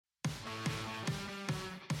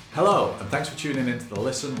Hello, and thanks for tuning in to the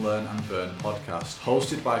Listen, Learn and Burn podcast,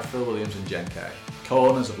 hosted by Phil Williams and Jen Kay,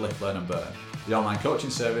 co-owners of Lift, Learn and Burn, the online coaching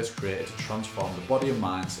service created to transform the body and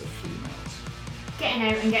minds of females. Getting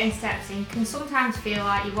out and getting steps in can sometimes feel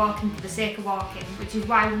like you're walking for the sake of walking, which is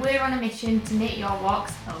why we're on a mission to make your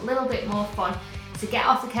walks a little bit more fun. So get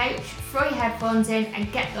off the couch, throw your headphones in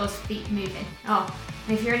and get those feet moving. Oh,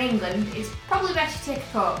 and if you're in England, it's probably best you take a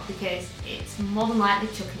coat because it's more than likely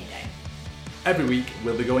chucking it down. Every week,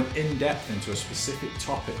 we'll be going in-depth into a specific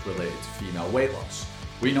topic related to female weight loss.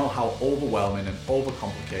 We know how overwhelming and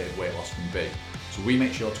overcomplicated weight loss can be, so we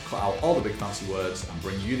make sure to cut out all the big fancy words and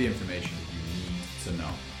bring you the information that you need to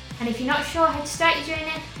know. And if you're not sure how to start your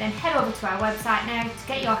journey, then head over to our website now to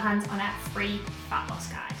get your hands on our free fat loss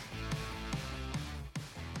guide.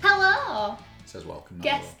 Hello! It says welcome.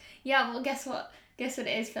 Guess what? Guess what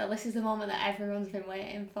it is, Phil? This is the moment that everyone's been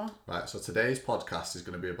waiting for. Right, so today's podcast is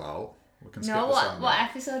going to be about... What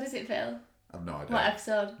episode is it, Phil? I have no idea. What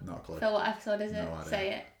episode? Not a clue. Phil, what episode is it? No idea. Say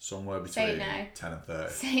it. Somewhere Say it between now. 10 and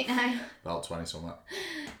 30. Say it now. About 20 something.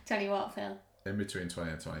 20 what, Phil? In between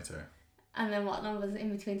 20 and 22. And then what number's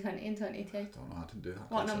in between 20 and 22? I don't know, I didn't do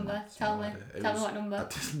that. What number? Tell me. Tell me what number. I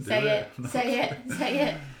didn't Say do it. it. Say it. Say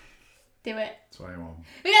it. Do it. 21.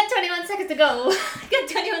 We got 21 seconds to go. We got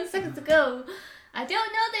 21 seconds to go. I don't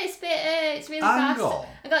know this bit. It's really Hang fast. on.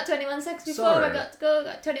 I got 21 seconds before Sorry. I got to go. I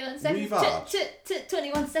got 21 seconds. We've had-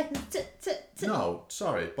 21 seconds. No,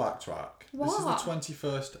 sorry, backtrack. What? This is the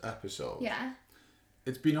 21st episode. Yeah.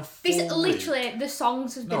 It's been a full This literally, the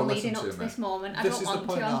songs have been No, leading listen up to to me. this moment. I This don't is the want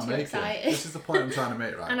point to. that I'm I'm too making. excited. This is the point I'm trying to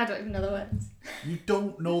make, right? And I don't even know the words. You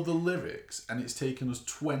don't know the lyrics, and it's taken us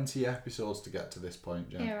 20 episodes to get to this point,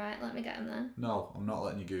 Jen. Yeah, right. Let me get them then. No, I'm not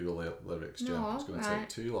letting you Google lyrics, Jen. No, It's going to right. take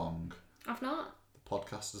too long. I've not. The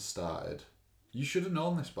podcast has started. You should have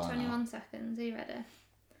known this by 21 now. seconds. Are you ready?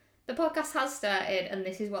 The podcast has started, and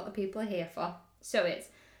this is what the people are here for. So it's,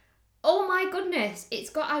 oh my goodness,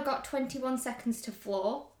 I got 21 seconds to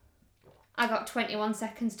flow. I got 21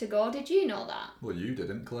 seconds to go. Did you know that? Well, you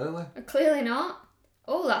didn't, clearly. Clearly not.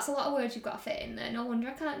 Oh, that's a lot of words you've got to fit in there. No wonder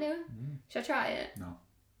I can't do it. Should I try it? No.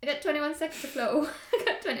 I got 21 seconds to flow. I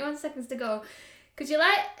got 21 seconds to go. Because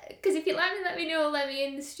if you'd like me, let me know, let me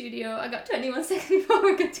in the studio. I got 21 seconds before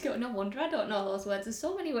we get to go. No wonder I don't know those words. There's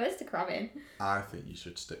so many words to cram in. I think you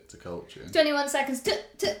should stick to coaching 21 seconds.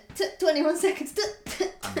 21 seconds.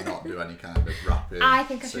 and not do any kind of rapid I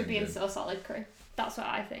think I should be in singing. So Solid Crew. That's what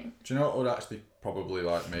I think. Do you know what would actually probably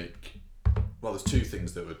make... Well, there's two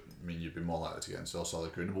things that would mean you'd be more likely to get in So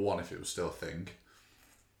Solid Crew. Number one, if it was still a thing.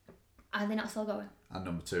 Are they not still going? And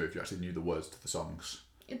number two, if you actually knew the words to the songs.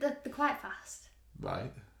 They're quite fast.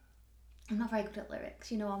 Right? I'm not very good at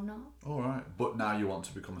lyrics. You know I'm not. Alright. But now you want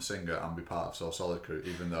to become a singer and be part of So Solid Crew,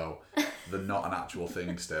 even though they're not an actual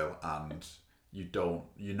thing still, and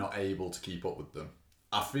you're not able to keep up with them.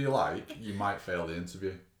 I feel like you might fail the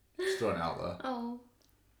interview. Just throwing it out there. Oh.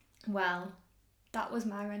 Well, that was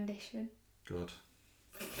my rendition. Good.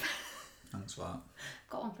 Thanks for that.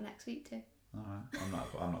 Got one for next week too. Alright. I'm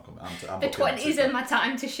not coming. I'm The booking next 20s week are off. my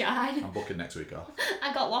time to shine. I'm booking next week off.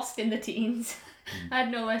 I got lost in the teens. I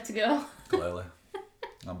had nowhere to go. Clearly.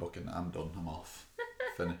 I'm booking. I'm done. I'm off.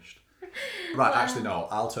 Finished. Right, actually no.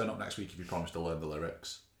 I'll turn up next week if you promise to learn the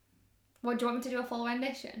lyrics. What, do you want me to do a full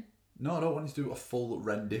rendition? No, I don't want you to do a full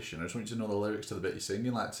rendition. I just want you to know the lyrics to the bit you're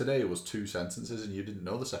singing. Like today was 2 sentences and you didn't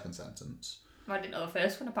know the second sentence. I didn't know the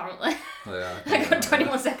first one apparently. Oh, yeah, I got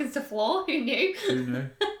 21 seconds to floor. Who knew? Who knew?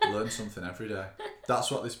 Learn something every day.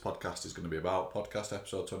 That's what this podcast is going to be about. Podcast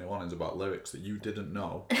episode 21 is about lyrics that you didn't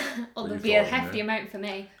know. Oh, you there'll be a thought you hefty knew. amount for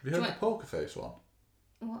me. Have you heard the poker face one?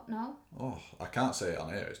 What? No? Oh, I can't say it on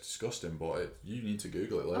here. It's disgusting, but you need to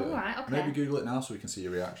Google it later. Oh, right, okay. Maybe Google it now so we can see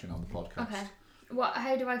your reaction on the podcast. Okay. What?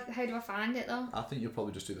 How do I find it though? I think you'll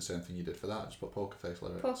probably just do the same thing you did for that. Just put poker face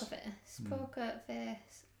lyrics. Poker face. Poker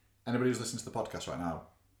face. Anybody who's listening to the podcast right now,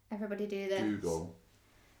 Everybody do this. Google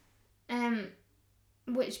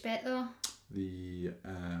Which bit though? the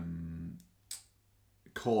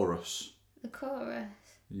chorus. The chorus.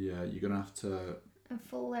 Yeah, you're gonna have to. And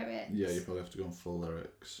full lyrics. Yeah, you probably have to go on full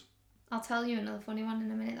lyrics. I'll tell you another funny one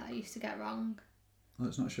in a minute that I used to get wrong. Well,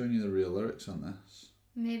 it's not showing you the real lyrics on this.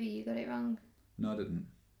 Maybe you got it wrong. No, I didn't.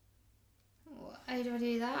 How do I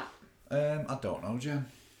do that? I don't know, Jen.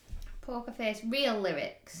 Poker face. Real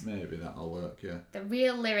lyrics. Maybe that'll work. Yeah. The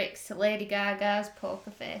real lyrics to Lady Gaga's Poker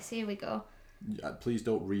Face. Here we go. Yeah, please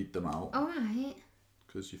don't read them out Alright.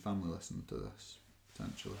 because your family listen to this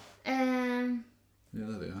potentially. Oh. Yeah,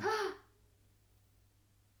 there they are.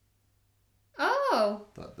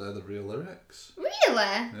 They're the real lyrics. Really?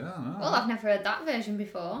 Yeah, I know. Well, I've never heard that version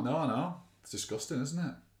before. No, I know. It's disgusting, isn't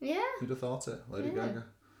it? Yeah. Who'd have thought it? Lady Yeah. Gaga.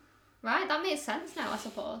 Right, that makes sense now, I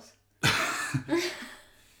suppose.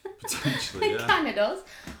 Potentially, It yeah. kind of does.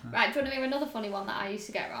 Right, do you want to hear another funny one that I used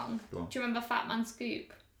to get wrong? Go on. Do you remember Fat Man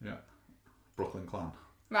Scoop? Yeah. Brooklyn Clan.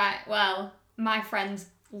 Right, well, my friends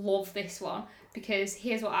love this one because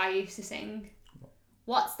here's what I used to sing.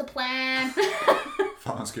 What's the plan?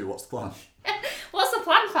 Fat Man Scoop, what's the plan? What's the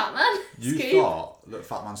plan, Fat Man? You Scoop? thought that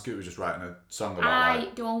Fat Man Scoop was just writing a song about I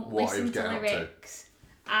don't what he listen was to getting up lyrics.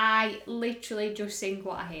 I literally just sing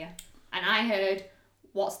what I hear. And I heard,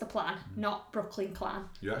 what's the plan? Not Brooklyn Clan.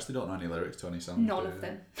 You actually don't know any lyrics to any songs. None of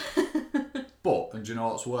them. But, and do you know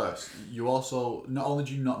what's worse? You also, not only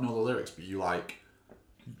do you not know the lyrics, but you like,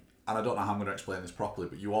 and I don't know how I'm going to explain this properly,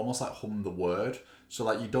 but you almost like hum the word. So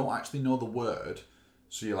like you don't actually know the word.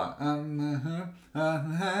 So you're like,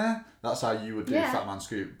 that's how you would do Yeah. Fat Man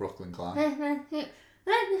Scoop, Brooklyn Clan.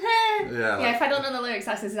 Yeah, if I don't know the lyrics,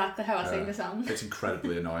 that's exactly how I sing the song. It's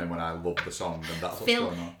incredibly annoying when I love the song and that's what's Phil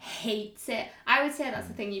going on. hates it. I would say that's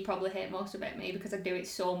the thing you probably hate most about me because I do it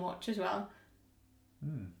so much as well.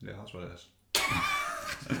 Yeah, that's what it is.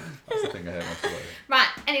 That's the thing I hate most about it. Right,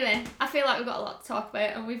 anyway, I feel like we've got a lot to talk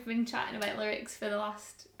about and we've been chatting about lyrics for the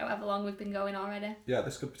last however long we've been going already. Yeah,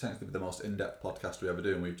 this could potentially be the most in-depth podcast we ever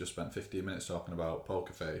do, and we've just spent 15 minutes talking about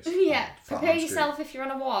Poker Face. Yeah, and Fat prepare Man Scoop. yourself if you're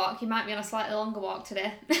on a walk. You might be on a slightly longer walk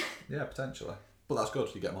today. Yeah, potentially. But that's good,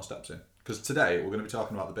 you get more steps in. Because today we're going to be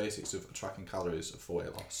talking about the basics of tracking calories for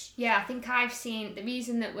weight loss. Yeah, I think I've seen, the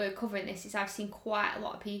reason that we're covering this is I've seen quite a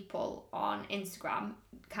lot of people on Instagram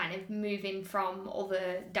kind of moving from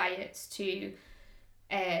other diets to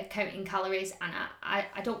counting calories, and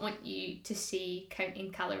I don't want you to see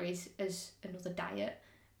counting calories as another diet,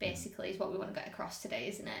 basically, is what we want to get across today,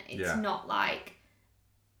 isn't it? It's not like,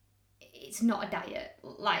 it's not a diet.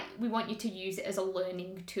 Like, we want you to use it as a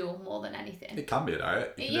learning tool more than anything. It can be a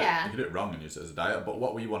diet. You can do it wrong and use it as a diet, but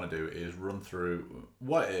what we want to do is run through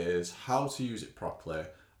what it is, how to use it properly,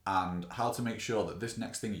 and how to make sure that this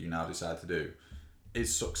next thing you now decide to do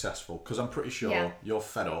is successful. Because I'm pretty sure you're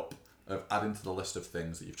fed up of adding to the list of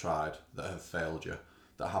things that you've tried that have failed you,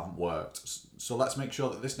 that haven't worked. So let's make sure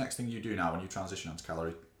that this next thing you do now when you transition onto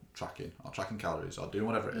calorie tracking or tracking calories or doing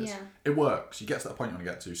whatever it is, it works. You get to that point you want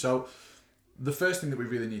to get to. So the first thing that we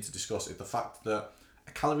really need to discuss is the fact that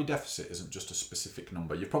a calorie deficit isn't just a specific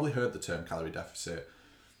number. You've probably heard the term calorie deficit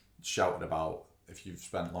shouted about if you've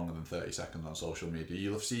spent longer than 30 seconds on social media.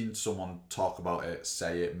 You'll have seen someone talk about it,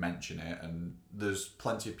 say it, mention it, and there's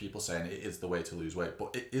plenty of people saying it is the way to lose weight,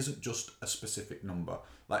 but it isn't just a specific number.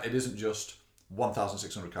 Like, it isn't just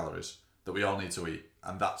 1,600 calories that we all need to eat,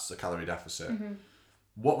 and that's a calorie deficit.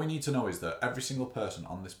 What we need to know is that every single person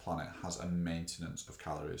on this planet has a maintenance of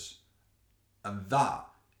calories. And that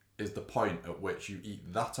is the point at which you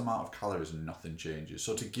eat that amount of calories and nothing changes.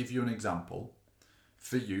 So to give you an example,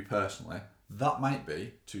 for you personally, that might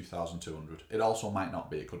be 2,200. It also might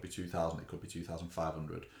not be. It could be 2,000. It could be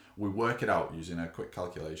 2,500. We work it out using a quick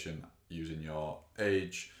calculation, using your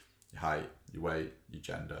age, your height, your weight, your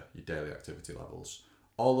gender, your daily activity levels.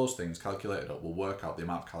 All those things calculated up will work out the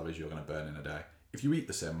amount of calories you're going to burn in a day. If you eat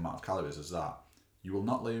the same amount of calories as that, you will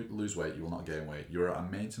not lose weight, you will not gain weight. You're at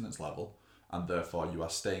a maintenance level, and therefore you are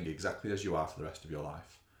staying exactly as you are for the rest of your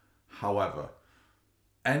life. However,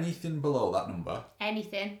 anything below that number...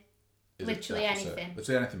 Anything. Literally anything. Let's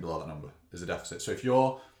say anything below that number is a deficit. So if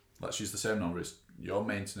you're, let's use the same number, your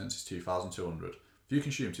maintenance is 2,200. If you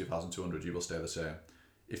consume 2,200, you will stay the same.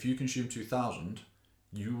 If you consume 2,000,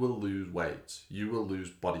 you will lose weight. You will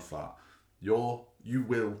lose body fat.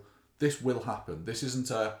 This will happen. This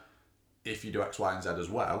isn't a, if you do X, Y, and Z as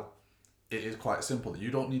well. It is quite simple.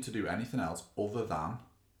 You don't need to do anything else other than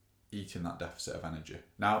eating that deficit of energy.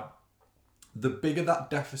 Now, the bigger that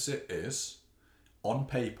deficit is, on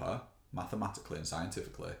paper, mathematically and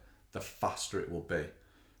scientifically, the faster it will be.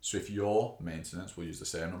 So if your maintenance, we'll use the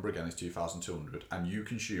same number again, is 2,200, and you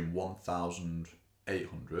consume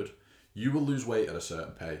 1,800, you will lose weight at a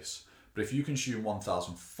certain pace. But if you consume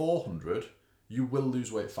 1,400, you will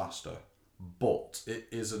lose weight faster. But it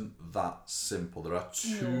isn't that simple. There are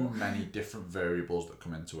too many different variables that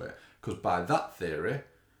come into it. Because by that theory,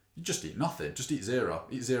 you just eat nothing. Just eat zero.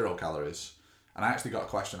 Eat 0 calories. And I actually got a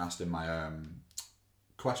question asked in my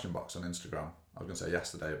question box on Instagram. I was going to say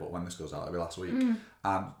yesterday, but when this goes out, it'll be last week.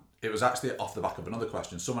 And it was actually off the back of another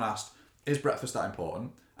question. Someone asked, is breakfast that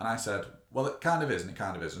important? And I said, well, it kind of is and it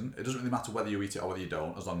kind of isn't. It doesn't really matter whether you eat it or whether you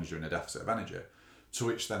don't, as long as you're in a deficit of energy. To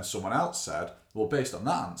which then someone else said, well, based on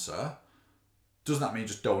that answer, doesn't that mean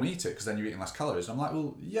just don't eat it because then you're eating less calories? And I'm like,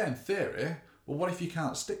 well, yeah, in theory. Well, what if you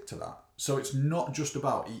can't stick to that? So it's not just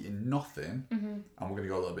about eating nothing, and we're going to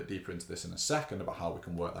go a little bit deeper into this in a second about how we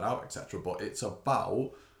can work that out, etc. But it's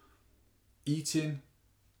about eating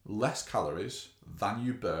less calories than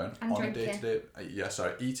you burn and on drinking. a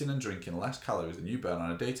day-to-day... eating and drinking less calories than you burn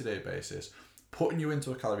on a day-to-day basis, putting you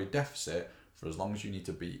into a calorie deficit for as long as you need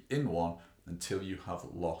to be in one until you have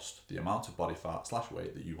lost the amount of body fat /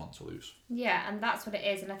 weight that you want to lose. Yeah, and that's what it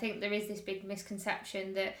is. And I think there is this big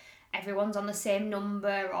misconception that everyone's on the same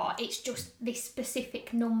number or it's just this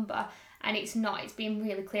specific number, and it's not. It's being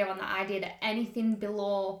really clear on that idea that anything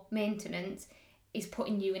below maintenance is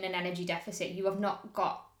putting you in an energy deficit. You have not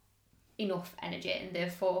got enough energy, and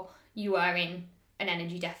therefore you are in an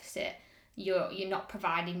energy deficit. You're not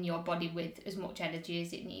providing your body with as much energy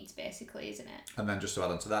as it needs, basically, isn't it? And then just to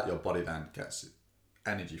add on to that, your body then gets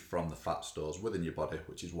energy from the fat stores within your body,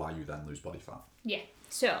 which is why you then lose body fat. Yeah,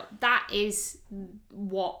 so that is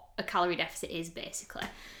what a calorie deficit is, basically.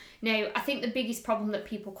 Now, I think the biggest problem that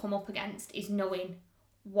people come up against is knowing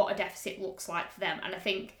what a deficit looks like for them. And I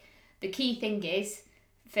think the key thing is,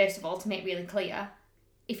 first of all, to make really clear,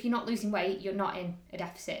 if you're not losing weight, you're not in a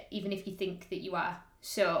deficit, even if you think that you are.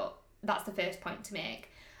 So that's the first point to make.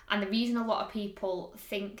 And the reason a lot of people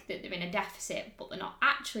think that they're in a deficit but they're not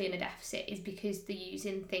actually in a deficit is because they're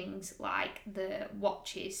using things like the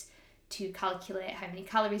watches to calculate how many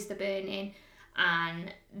calories they're burning,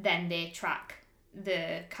 and then they track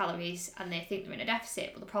the calories and they think they're in a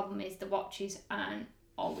deficit. But the problem is the watches aren't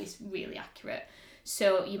always really accurate.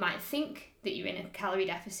 So you might think that you're in a calorie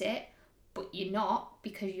deficit, but you're not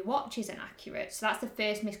because your watch isn't accurate. So that's the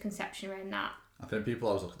first misconception around that. I think people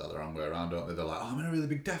always look at that the wrong way around, don't they? They're like, oh, I'm in a really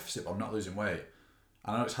big deficit, but I'm not losing weight.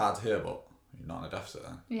 I know it's hard to hear, but you're not in a deficit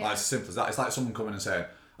then. Yeah. Like, it's as simple as that. It's like someone coming and saying,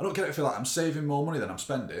 I don't get it, feel like I'm saving more money than I'm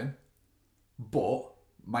spending, but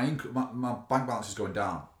my bank balance is going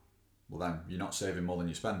down. Well, then you're not saving more than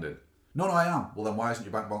you're spending. No, I am. Well, then why isn't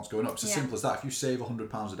your bank balance going up? It's as simple as that. If you save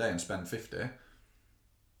 £100 a day and spend 50,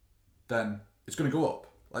 then it's going to go up.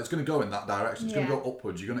 Like, it's going to go in that direction. It's going to go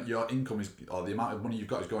upwards. Your income is, or the amount of money you've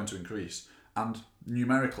got is going to increase. And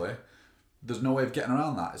numerically, there's no way of getting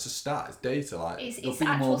around that. It's a stat. It's data. Like, it's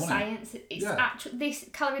actual science. This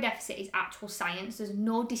calorie deficit is actual science. There's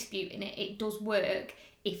no disputing it. It does work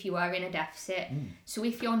if you are in a deficit. So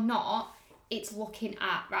if you're not, it's looking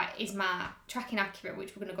at, right, is my tracking accurate,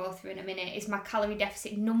 which we're going to go through in a minute? Is my calorie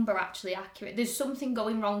deficit number actually accurate? There's something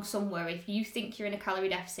going wrong somewhere if you think you're in a calorie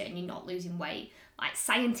deficit and you're not losing weight. Like,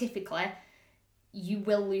 scientifically, you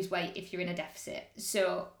will lose weight if you're in a deficit.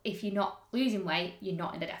 So if you're not losing weight, you're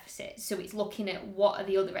not in a deficit. So it's looking at what are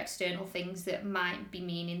the other external things that might be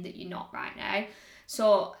meaning that you're not right now.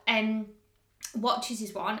 So watches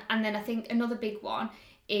is one. And then I think another big one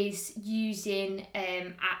is using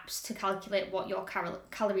apps to calculate what your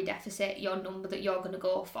calorie deficit, your number that you're going to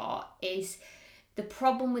go for is. The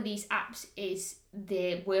problem with these apps is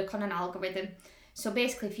they work on an algorithm. So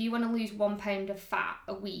basically, if you want to lose 1 pound of fat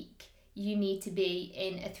a week, you need to be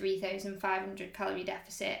in a 3,500 calorie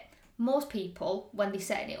deficit. Most people, when they're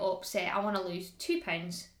setting it up, say, I want to lose 2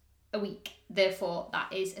 pounds a week. Therefore,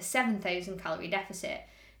 that is a 7,000 calorie deficit.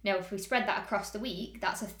 Now, if we spread that across the week,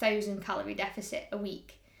 that's a 1,000 calorie deficit a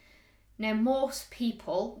week. Now, most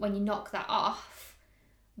people, when you knock that off,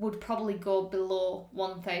 would probably go below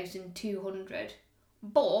 1,200.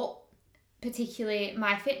 But particularly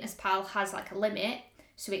MyFitnessPal has like a limit,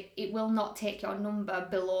 so it will not take your number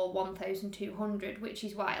below 1,200, which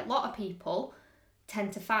is why a lot of people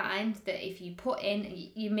tend to find that if you put in,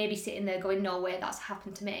 you may be sitting there going, no way, that's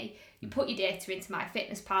happened to me. You put your data into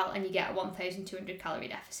MyFitnessPal and you get a 1,200 calorie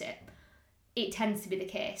deficit. It tends to be the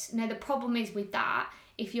case. Now, the problem is with that,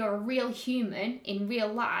 if you're a real human in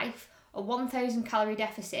real life, a 1,000 calorie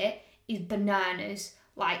deficit is bananas.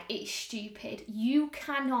 Like, it's stupid. You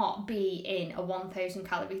cannot be in a 1,000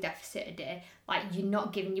 calorie deficit a day. Like, you're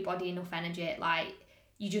not giving your body enough energy. Like,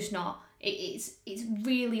 you're just not. It's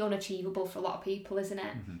really unachievable for a lot of people, isn't it?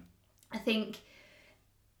 Mm-hmm. I think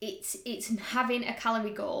it's having a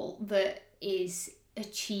calorie goal that is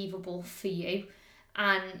achievable for you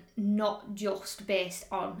and not just based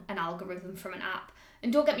on an algorithm from an app.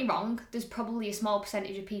 And don't get me wrong, there's probably a small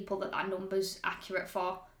percentage of people that number's accurate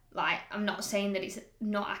for. Like, I'm not saying that it's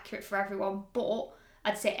not accurate for everyone, but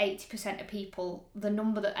I'd say 80% of people, the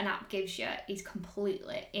number that an app gives you is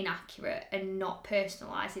completely inaccurate and not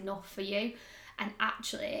personalised enough for you. And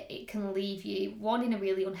actually, it can leave you, one, in a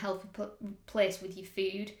really unhealthy place with your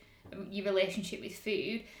food, your relationship with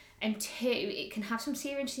food, and two, it can have some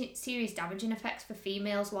serious damaging effects for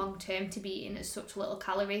females long term to be eating at such little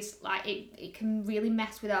calories. Like, it can really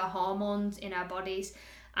mess with our hormones in our bodies.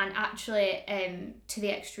 And actually, to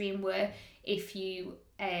the extreme where if you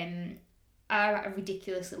are at a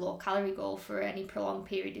ridiculously low calorie goal for any prolonged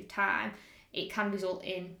period of time, it can result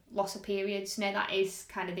in loss of periods. Now, that is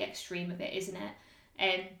kind of the extreme of it, isn't it?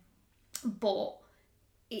 But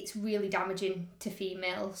it's really damaging to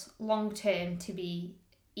females long term to be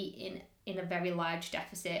eating in a very large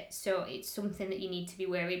deficit. So it's something that you need to be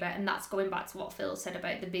wary about, and that's going back to what Phil said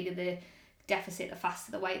about the bigger the deficit, the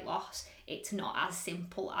faster the weight loss. It's not as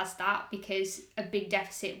simple as that, because a big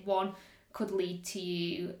deficit, one, could lead to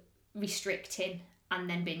you restricting and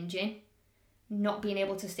then binging, not being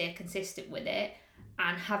able to stay consistent with it,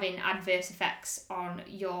 and having adverse effects on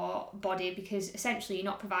your body, because essentially you're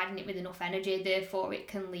not providing it with enough energy. Therefore it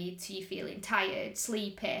can lead to you feeling tired,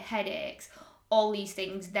 sleepy, headaches. All these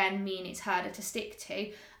things then mean it's harder to stick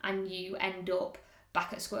to, and you end up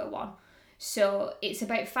back at square one. So it's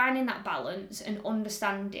about finding that balance and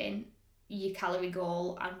understanding your calorie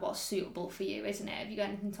goal and what's suitable for you, isn't it? Have you got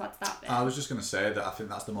anything to add to that bit? I was just going to say that I think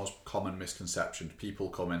that's the most common misconception. People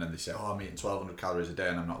come in and they say, oh, I'm eating 1,200 calories a day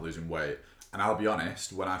and I'm not losing weight. And I'll be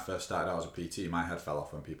honest, when I first started out as a PT, my head fell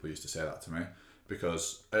off when people used to say that to me.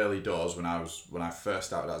 Because early doors, when I first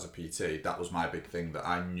started as a PT, that was my big thing that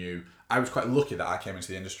I knew. I was quite lucky that I came into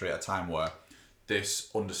the industry at a time where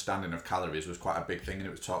this understanding of calories was quite a big thing and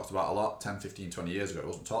it was talked about a lot. 10, 15, 20 years ago, it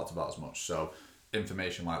wasn't talked about as much. So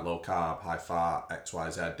information like low carb, high fat,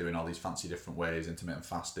 XYZ, doing all these fancy different ways, intermittent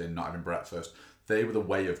fasting, not having breakfast, they were the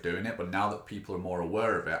way of doing it. But now that people are more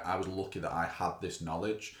aware of it, I was lucky that I had this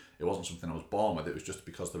knowledge. It wasn't something I was born with. It was just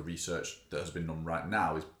because the research that has been done right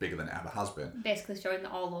now is bigger than it ever has been. Basically showing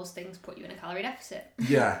that all those things put you in a calorie deficit.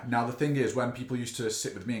 Yeah. Now, the thing is, when people used to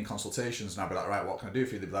sit with me in consultations and I'd be like, right, what can I do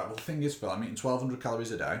for you? They'd be like, well, the thing is, Phil, I'm eating 1,200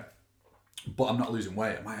 calories a day, but I'm not losing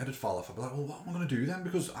weight. And my head would fall off. I'd be like, well, what am I going to do then?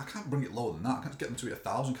 Because I can't bring it lower than that. I can't get them to eat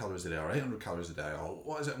 1,000 calories a day or 800 calories a day. Or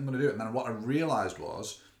what is it I'm going to do? And then what I realised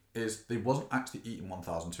is they wasn't actually eating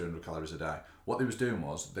 1,200 calories a day. What they was doing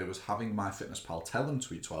was they was having MyFitnessPal tell them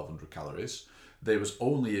to eat 1,200 calories. They was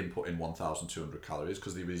only inputting 1,200 calories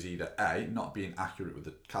because they was either A, not being accurate with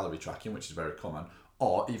the calorie tracking, which is very common,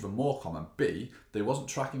 or even more common, B, they wasn't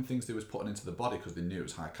tracking things they was putting into the body because they knew it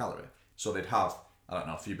was high calorie. So they'd have, I don't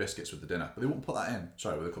know, a few biscuits with the dinner, but they wouldn't put that in,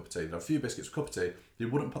 with a cup of tea. They'd have a few biscuits with a cup of tea, they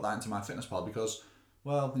wouldn't put that into MyFitnessPal because,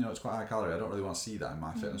 well, it's quite high calorie, I don't really want to see that in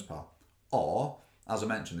MyFitnessPal. Or, as I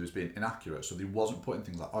mentioned, they was being inaccurate, so they wasn't putting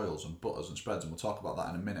things like oils and butters and spreads, and we'll talk about that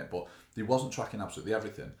in a minute, but they wasn't tracking absolutely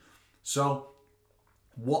everything. So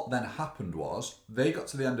what then happened was, they got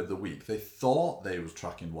to the end of the week, they thought they was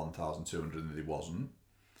tracking 1,200 and they wasn't.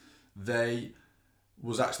 They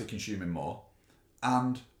was actually consuming more,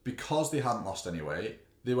 and because they hadn't lost any weight,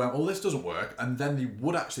 they went, well, this doesn't work, and then they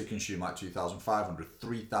would actually consume like 2,500,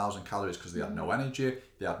 3,000 calories because they had no energy,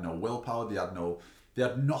 they had no willpower, they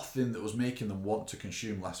had nothing that was making them want to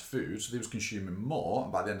consume less food, so they was consuming more,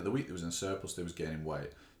 and by the end of the week they was in surplus, they was gaining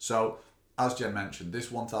weight. So, as Jen mentioned, this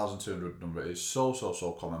 1,200 number is so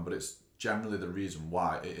common, but it's generally the reason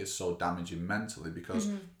why it is so damaging mentally, because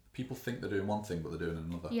people think they're doing one thing, but they're doing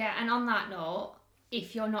another. Yeah, and on that note,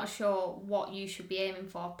 if you're not sure what you should be aiming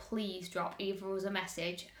for, please drop either of us a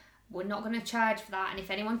message. We're not going to charge for that, and if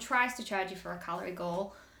anyone tries to charge you for a calorie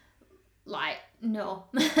goal, no.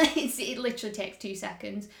 It literally takes 2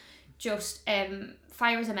 seconds. Just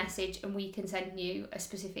fire us a message and we can send you a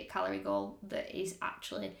specific calorie goal that is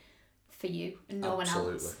actually for you and no one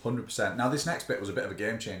else. Absolutely, 100%. Now, this next bit was a bit of a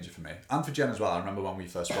game changer for me and for Jen as well. I remember when we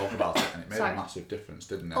first spoke about it and it made a massive difference,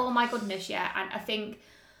 didn't it? Oh my goodness, yeah. And I think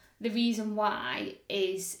the reason why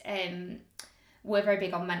is we're very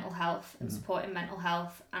big on mental health and supporting mental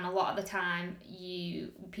health, and a lot of the time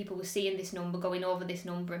people were seeing this number, going over this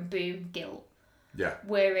number, and boom, guilt. Yeah.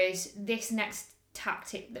 Whereas this next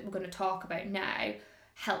tactic that we're going to talk about now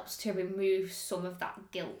helps to remove some of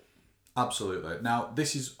that guilt. Absolutely. Now,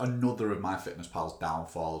 this is another of MyFitnessPal's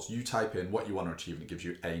downfalls. You type in what you want to achieve and it gives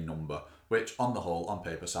you a number, which on the whole, on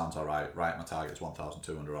paper, sounds all right. Right, my target's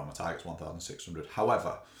 1,200 or my target's 1,600.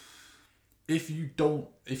 However, if you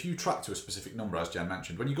track to a specific number, as Jen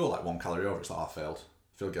mentioned, when you go like 1 calorie over, it's like, I failed.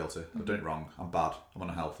 I feel guilty. I've done it wrong. I'm bad. I'm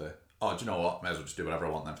unhealthy. Oh, do you know what? May as well just do whatever I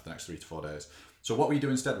want then for the next 3 to 4 days. So what we do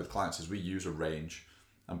instead with clients is we use a range.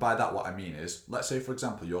 And by that, what I mean is, let's say, for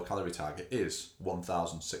example, your calorie target is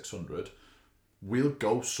 1,600. We'll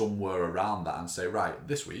go somewhere around that and say, right,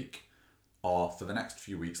 this week, or for the next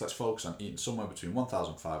few weeks, let's focus on eating somewhere between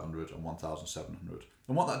 1,500 and 1,700.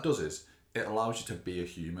 And what that does is, it allows you to be a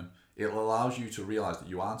human. It allows you to realise that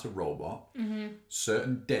you aren't a robot. Mm-hmm.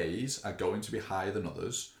 Certain days are going to be higher than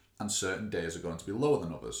others, and certain days are going to be lower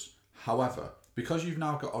than others. However, because you've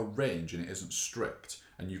now got a range and it isn't strict,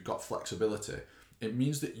 and you've got flexibility, it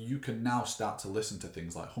means that you can now start to listen to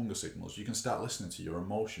things like hunger signals. You can start listening to your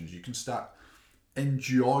emotions. You can start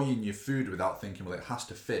enjoying your food without thinking, well, it has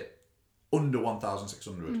to fit under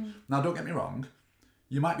 1,600. Now, don't get me wrong.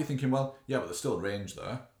 You might be thinking, well, yeah, but there's still a range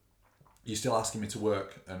there. You're still asking me to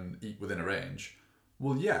work and eat within a range.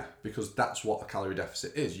 Well, yeah, because that's what a calorie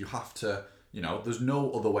deficit is. You have to, there's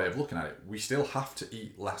no other way of looking at it. We still have to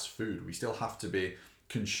eat less food. We still have to be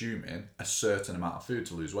consuming a certain amount of food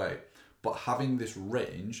to lose weight. But having this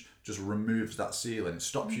range just removes that ceiling. It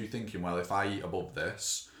stops you thinking, well, if I eat above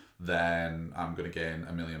this, then I'm going to gain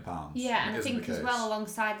 £1 million. Yeah, and I think as well,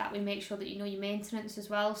 alongside that, we make sure that you know your maintenance as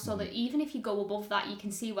well, so that even if you go above that, you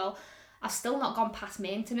can see, well, I've still not gone past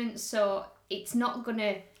maintenance, so it's not going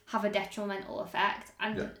to have a detrimental effect.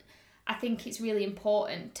 And I think it's really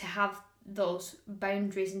important to have those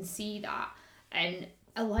boundaries and see that, and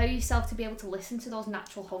allow yourself to be able to listen to those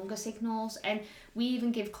natural hunger signals. And we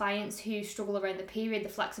even give clients who struggle around the period the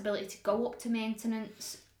flexibility to go up to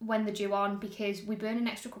maintenance when they're due on, because we burn an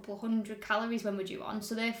extra couple of 100 calories when we're due on.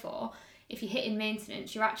 So therefore, if you're hitting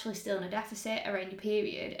maintenance, you're actually still in a deficit around your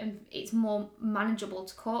period, and it's more manageable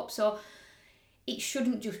to cope. So it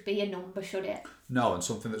shouldn't just be a number, should it? No, and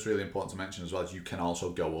something that's really important to mention as well is you can also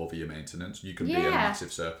go over your maintenance. You can be in a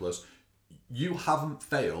massive surplus. You haven't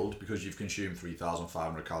failed because you've consumed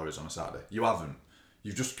 3,500 calories on a Saturday. You haven't.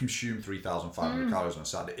 You've just consumed 3,500 calories on a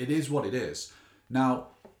Saturday. It is what it is. Now,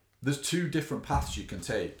 there's two different paths you can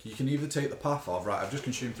take. You can either take the path of, right, I've just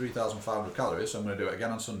consumed 3,500 calories, so I'm going to do it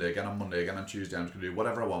again on Sunday, again on Monday, again on Tuesday. I'm just going to do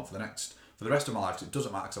whatever I want for the rest of my life. It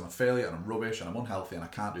doesn't matter because I'm a failure and I'm rubbish and I'm unhealthy and I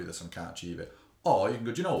can't do this and can't achieve it. Or you can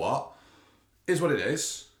go, do you know what? Is what it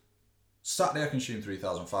is. Saturday I consumed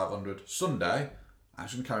 3,500. Sunday, I'm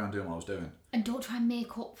just going to carry on doing what I was doing. And don't try and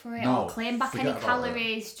make up for it or claim back any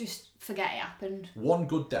calories. Just forget it happened. One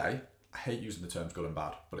good day, I hate using the terms good and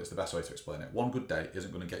bad, but it's the best way to explain it. One good day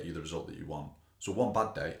isn't going to get you the result that you want. So one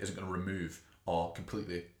bad day isn't going to remove or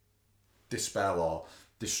completely dispel or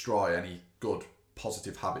destroy any good,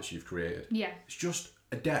 positive habits you've created. Yeah. It's just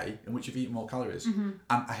a day in which you've eaten more calories. And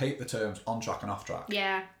I hate the terms on track and off track.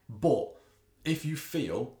 Yeah. But if you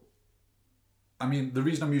feel... I mean, the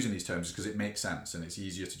reason I'm using these terms is because it makes sense and it's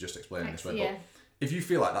easier to just explain it this way. But if you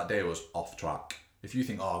feel like that day was off track, if you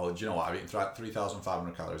think, oh, well, do you know what, I've eaten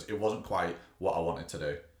 3,500 calories, it wasn't quite what I wanted to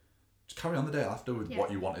do, just carry on the day after with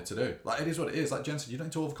what you wanted to do. Like, it is what it is. Like Jen said, you don't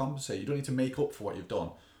need to overcompensate. You don't need to make up for what you've done.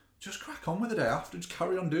 Just crack on with the day after. Just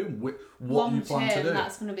carry on doing what you plan to do. Long term,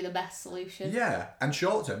 that's going to be the best solution. Yeah, and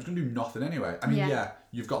short term, it's going to do nothing anyway. I mean,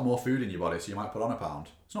 you've got more food in your body, so you might put on a pound.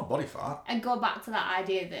 It's not body fat. And go back to that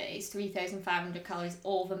idea that it's 3,500 calories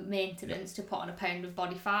over maintenance to put on a pound of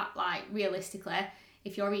body fat. Like, realistically,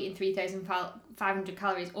 if you're eating 3,500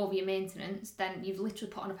 calories over your maintenance, then you've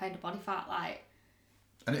literally put on a pound of body fat. Like,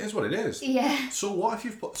 and it is what it is. Yeah. So what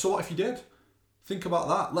if you did? Think about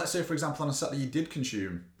that. Let's say, for example, on a Saturday you did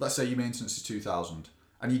consume, let's say your maintenance is 2,000,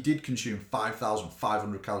 and you did consume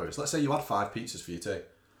 5,500 calories. Let's say you had 5 pizzas for your tea.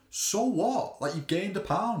 So what? Like, you gained a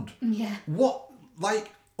pound. Yeah. What?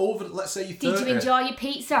 Like, over, let's say you're 30. Did you enjoy your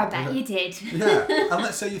pizza? I bet you did. Yeah. And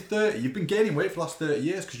let's say you're 30. You've been gaining weight for the last 30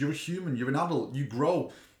 years because you're a human, you're an adult, you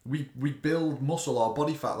grow. We build muscle or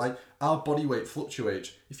body fat. Like, our body weight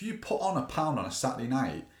fluctuates. If you put on a pound on a Saturday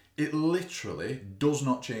night, it literally does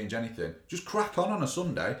not change anything. Just crack on a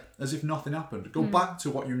Sunday as if nothing happened. Go back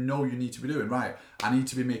to what you know you need to be doing. Right, I need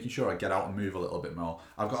to be making sure I get out and move a little bit more.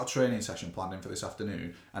 I've got a training session planned in for this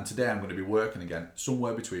afternoon, and today I'm going to be working again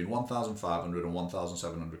somewhere between 1,500 and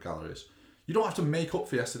 1,700 calories. You don't have to make up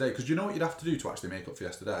for yesterday, because you know what you'd have to do to actually make up for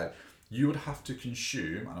yesterday? You would have to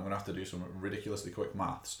consume, and I'm going to have to do some ridiculously quick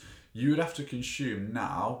maths, you would have to consume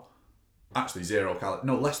now, actually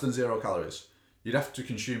less than 0 calories. You'd have to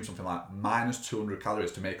consume something like minus 200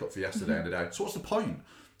 calories to make up for yesterday in a day. So what's the point?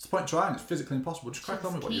 What's the point trying? It's physically impossible. Just crack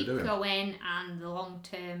on with what you're doing. Keep going, and the long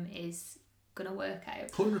term is going to work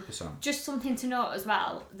out. 100%. Just something to note as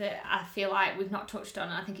well that I feel like we've not touched on,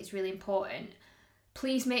 and I think it's really important.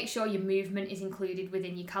 Please make sure your movement is included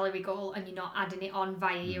within your calorie goal and you're not adding it on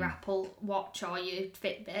via your Apple Watch or your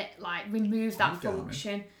Fitbit. Like, remove that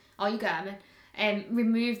function. Or your Garmin.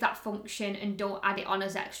 Remove that function and don't add it on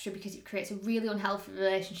as extra, because it creates a really unhealthy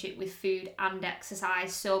relationship with food and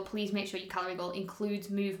exercise. So please make sure your calorie goal includes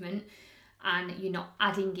movement and you're not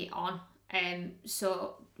adding it on.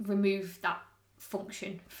 So remove that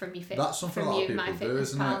function from your That's something a lot of people do,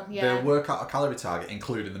 isn't it? Yeah. They work out a calorie target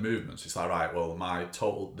including the movements. It's like, right, well,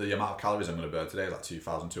 the amount of calories I'm going to burn today is like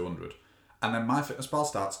 2,200, and then MyFitnessPal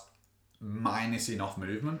starts minusing off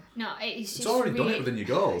movement. No, it's already done it within your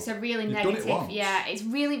goal. It's a really negative, it's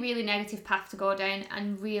really negative path to go down,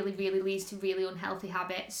 and really leads to really unhealthy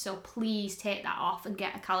habits. So please take that off and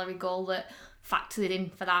get a calorie goal that factors it in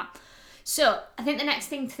for that. So I think the next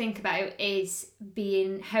thing to think about is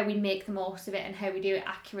being how we make the most of it and how we do it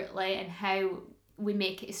accurately and how we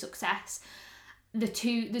make it a success.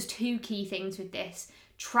 there's two key things with this.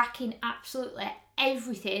 Tracking absolutely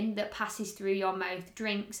everything that passes through your mouth,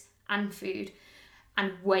 drinks and food,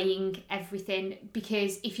 and weighing everything,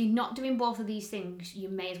 because if you're not doing both of these things, you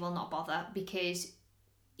may as well not bother, because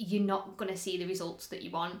you're not going to see the results that you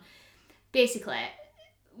want. Basically,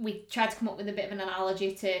 we tried to come up with a bit of an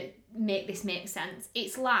analogy to make this make sense.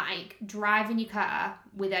 It's like driving your car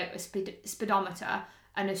without a speedometer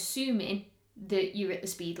and assuming that you're at the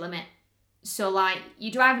speed limit. So like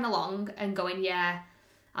you're driving along and going, yeah,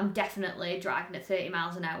 I'm definitely driving at 30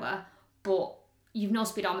 miles an hour, but you've no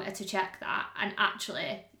speedometer to check that, and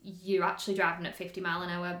actually you're actually driving at 50 mile an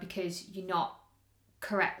hour because you're not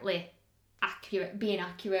being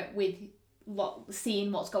accurate with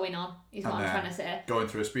seeing what's going on is what I'm trying to say. Going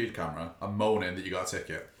through a speed camera and moaning that you got a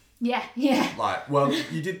ticket. Yeah. Like, well,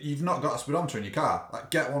 you've not got a speedometer in your car. Like,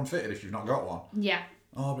 get one fitted if you've not got one. Yeah.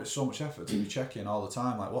 Oh, but it's so much effort to be checking all the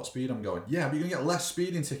time, like what speed I'm going. Yeah, but you're going to get less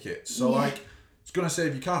speeding tickets. So, like, it's going to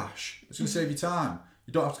save you cash. It's going to save you time.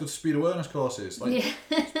 You don't have to go to speed awareness courses. Like,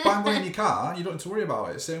 bang one in your car, you don't need to worry about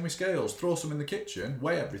it. Same with scales. Throw some in the kitchen,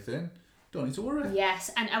 weigh everything. Don't need to worry. Yes,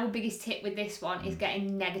 and our biggest tip with this one is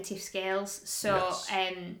getting negative scales. So,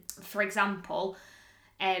 for example,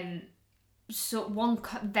 so one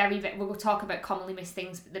we'll talk about commonly missed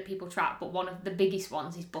things that people track, but one of the biggest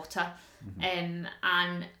ones is butter. And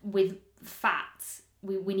with fats,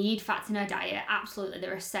 we need fats in our diet. Absolutely,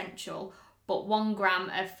 they're essential. But 1 gram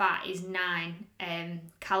of fat is 9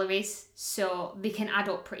 calories, so they can add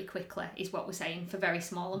up pretty quickly, is what we're saying, for very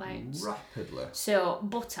small amounts. Rapidly. So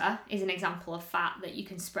butter is an example of fat that you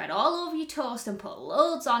can spread all over your toast and put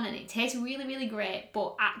loads on, and it tastes really, really great,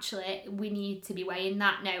 but actually we need to be weighing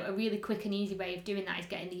that. Now, a really quick and easy way of doing that is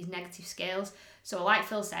getting these negative scales. So like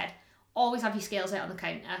Phil said, always have your scales out on the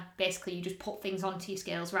counter. Basically, you just put things onto your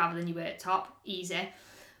scales rather than your worktop. Easy.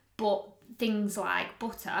 But things like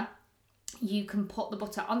butter, you can put the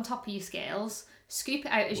butter on top of your scales, scoop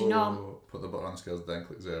it out as you normal. Put the butter on the scales, then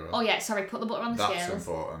click 0. Oh yeah, sorry, put the butter on the scales. That's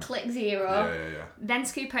important. Click 0. Yeah. Then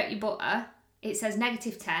scoop out your butter. It says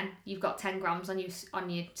 -10. You've got 10 grams on your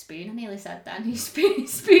spoon. I nearly said then. You're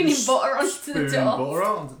spooning butter onto the toast. Butter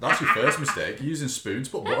on. That's your first mistake. You're using spoons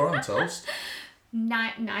to put butter on toast.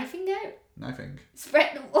 Knifing out. Knifing.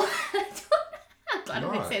 Spread the butter. I'm glad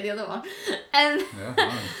I didn't say the other one.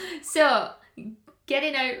 So,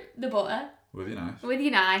 getting out the butter. With your knife. With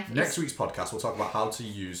your knife. Next week's podcast, we'll talk about how to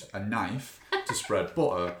use a knife to spread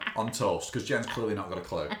butter on toast, because Jen's clearly not got a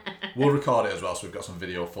clue. We'll record it as well, so we've got some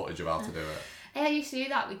video footage of how to do it. I used to do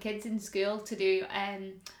that with kids in school to do,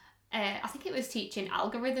 I think it was teaching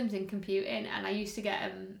algorithms in computing, and I used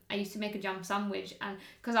to make a jam sandwich, and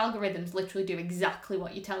because algorithms literally do exactly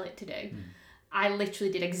what you tell it to do. I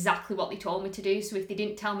literally did exactly what they told me to do, so if they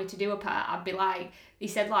didn't tell me to do a part, I'd be like, they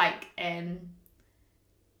said like,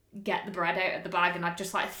 get the bread out of the bag, and I'd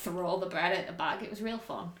just like throw the bread out the bag. It was real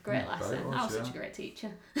fun. Great lesson. I was such a great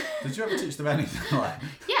teacher. Did you ever teach them anything like?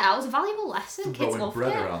 Yeah, it was a valuable lesson. Kids loved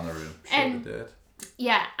bread it. Around the room. Sure they did.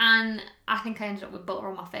 Yeah, and I think I ended up with butter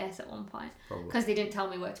on my face at one point because they didn't tell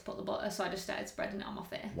me where to put the butter, so I just started spreading it on my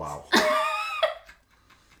face. Wow.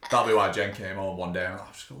 That'll be why Jen came home one day and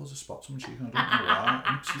I've just got loads of spots on my cheek and I don't know why.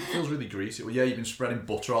 And it feels really greasy. Well, yeah, you've been spreading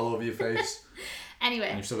butter all over your face. Anyway.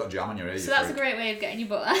 And you've still got jam on your ear. So that's a great way of getting your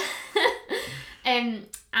butter.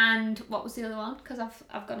 And what was the other one? Because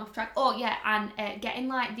I've gone off track. Oh yeah, and getting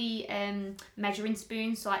like the measuring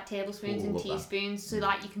spoons, so like tablespoons and teaspoons, so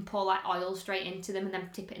like you can pour like oil straight into them and then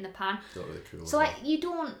dip it in the pan. That's really cool. So like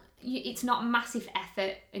it's not massive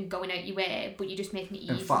effort in going out your way, but you're just making it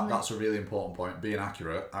easy. In fact, that's a really important point. Being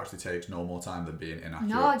accurate actually takes no more time than being inaccurate.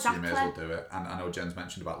 No, exactly. So you may as well do it. And I know Jen's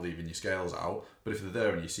mentioned about leaving your scales out, but if they're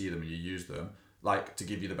there and you see them and you use them, like to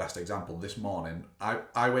give you the best example, this morning,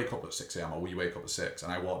 I wake up at 6 a.m. or we wake up at 6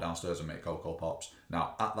 and I walk downstairs and make Cocoa Pops.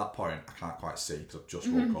 Now, at that point, I can't quite see because I've just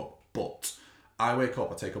woke up, but I wake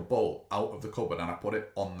up, I take a bowl out of the cupboard and I put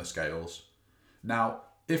it on the scales. Now,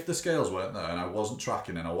 if the scales weren't there and I wasn't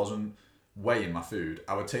tracking and I wasn't weighing my food,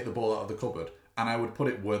 I would take the bowl out of the cupboard and I would put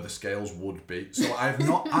it where the scales would be. So I've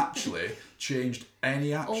not actually changed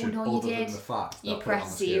any action other than the fact that you I put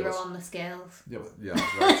press it on the 0 scales. on the scales. Yeah,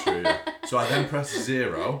 that's very true. Yeah. So I then press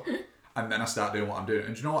 0 and then I start doing what I'm doing.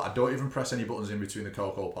 And do you know what? I don't even press any buttons in between the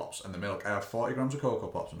Cocoa Pops and the milk. I have 40 grams of Cocoa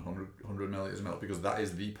Pops and 100 millilitres of milk because that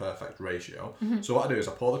is the perfect ratio. So what I do is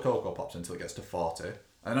I pour the Cocoa Pops until it gets to 40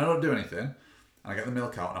 and I don't do anything. And I get the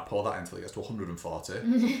milk out and I pour that until it gets to 140.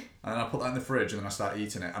 And then I put that in the fridge and then I start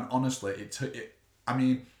eating it. And honestly,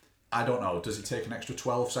 I don't know, does it take an extra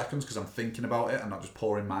 12 seconds because I'm thinking about it and not just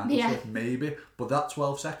pouring mindlessly? Yeah. Maybe. But that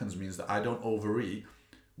 12 seconds means that I don't overeat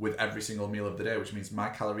with every single meal of the day, which means my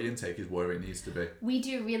calorie intake is where it needs to be. We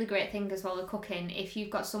do a really great thing as well with cooking. If you've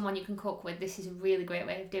got someone you can cook with, this is a really great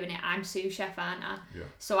way of doing it. I'm sous chef, aren't I? Yeah.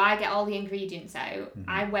 So I get all the ingredients out,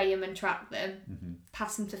 I weigh them and track them,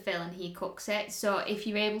 pass them to Phil and he cooks it. So if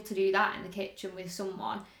you're able to do that in the kitchen with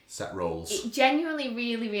someone, set roles. it genuinely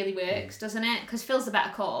really, really works, doesn't it? Because Phil's the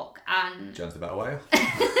better cook and... Jen's the better way.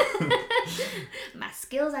 My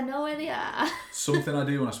skills, I know where they are. Something I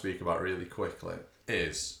do want to speak about really quickly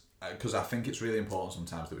is, because I think it's really important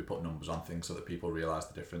sometimes that we put numbers on things so that people realise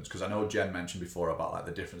the difference. Because I know Jen mentioned before about like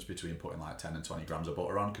the difference between putting like 10 and 20 grams of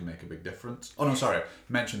butter on can make a big difference. Oh no, sorry.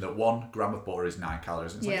 Mentioned that 1 gram of butter is 9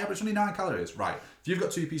 calories. And it's like, yeah, but it's only 9 calories. Right. If you've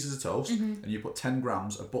got 2 pieces of toast and you put 10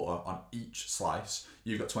 grams of butter on each slice,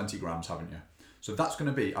 you've got 20 grams, haven't you? So that's going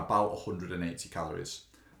to be about 180 calories.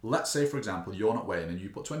 Let's say, for example, you're not weighing and you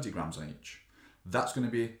put 20 grams on each. That's going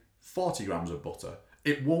to be 40 grams of butter.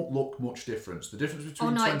 It won't look much difference. The difference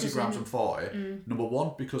between 20 grams and 40, number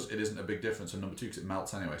one, because it isn't a big difference, and number two, because it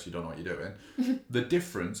melts anyway, so you don't know what you're doing. The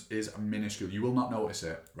difference is minuscule. You will not notice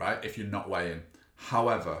it, right, if you're not weighing.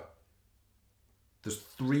 However, there's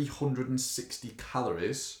 360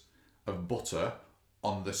 calories of butter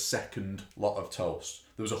on the second lot of toast.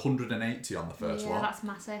 There was 180 on the first one. Yeah, that's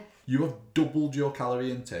massive. You have doubled your calorie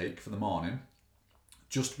intake for the morning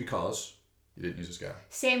just because you didn't use a scale.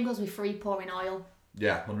 Same goes with free pouring oil.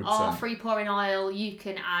 Yeah, 100%. Or free pouring oil, you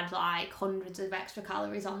can add like hundreds of extra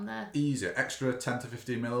calories on there. Easy. Extra 10 to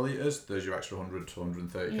 15 millilitres, there's your extra 100 to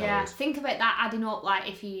 130 yeah, calories. Think about that adding up, like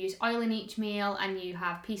if you use oil in each meal and you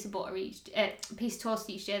have piece of butter piece of toast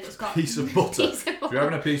each day that's got... Piece of butter. Piece of butter. If you're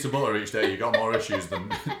having a piece of butter each day, you've got more issues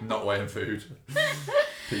than not weighing food.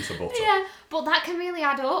 Piece of butter. Yeah, but that can really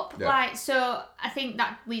add up. Yeah. Like, so I think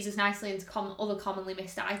that leads us nicely into other commonly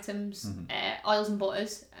missed items. Oils and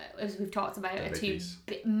butters, as we've talked about, are two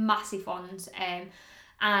massive ones.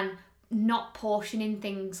 And not portioning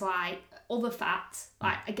things like other fats.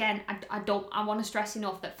 Like, again, I want to stress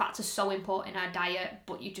enough that fats are so important in our diet,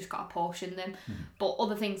 but you just got to portion them. But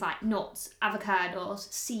other things like nuts, avocados,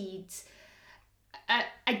 seeds,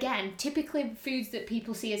 again, typically foods that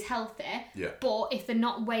people see as healthy, but if they're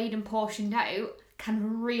not weighed and portioned out,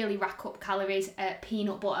 can really rack up calories.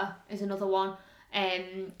 Peanut butter is another one.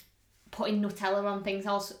 Putting Nutella on things,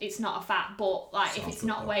 also, it's not a fat, but like if it's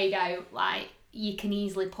not weighed out, like you can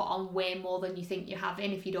easily put on way more than you think you're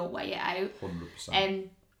having if you don't weigh it out. 100%.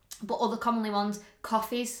 But other commonly ones,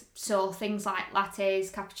 coffees, so things like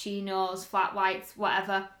lattes, cappuccinos, flat whites,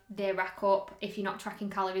 whatever, they rack up if you're not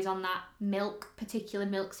tracking calories on that. Milk, particular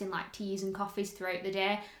milks in like teas and coffees throughout the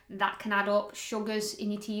day, that can add up. Sugars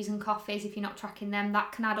in your teas and coffees, if you're not tracking them,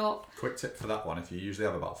 that can add up. Quick tip for that one, if you usually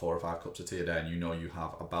have about 4 or 5 cups of tea a day and you know you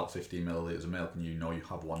have about 15 millilitres of milk and you know you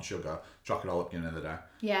have 1 sugar, track it all up at the end of the day.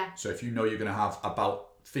 Yeah. So if you know you're going to have about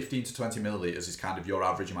 15 to 20 millilitres is kind of your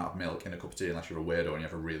average amount of milk in a cup of tea, unless you're a weirdo and you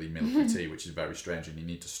have a really milky tea, which is very strange and you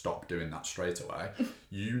need to stop doing that straight away.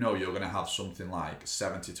 You know you're going to have something like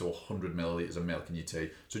 70 to 100 millilitres of milk in your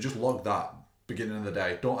tea. So just log that beginning of the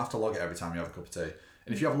day. Don't have to log it every time you have a cup of tea.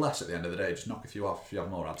 And if you have less at the end of the day, just knock a few off. If you have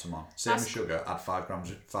more, add some on. Same with sugar, add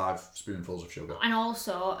 5 spoonfuls of sugar. And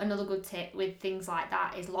also, another good tip with things like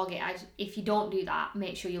that is log it. If you don't do that,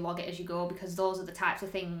 make sure you log it as you go, because those are the types of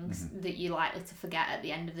things that you're likely to forget at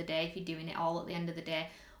the end of the day if you're doing it all at the end of the day.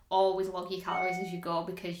 Always log your calories as you go,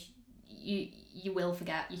 because you will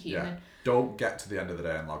forget, you're human. Yeah. Don't get to the end of the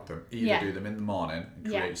day and log them. Either do them in the morning and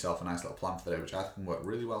create yourself a nice little plan for the day, which I think can work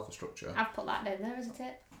really well for structure. I've put that down there as a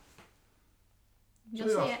tip. You'll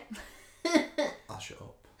see it. I'll shut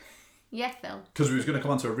up. Yeah, Phil. Because we was going to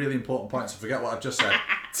come on to a really important point, so forget what I've just said.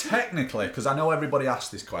 Technically, because I know everybody asked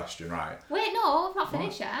this question, right? Wait, no, I've not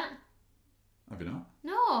finished yet. Have you not?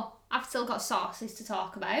 No, I've still got sauces to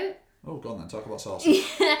talk about. Oh, go on then, talk about sauces.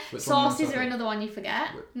 Sauces are another one you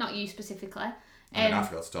forget, not you specifically. I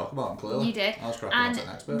forgot to talk about them, clearly. You did. I was cracking on to the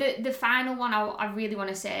next bit. The final one I really want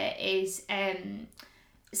to say is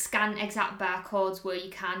scan exact barcodes where you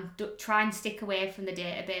can. Try and stick away from the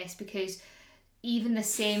database, because even the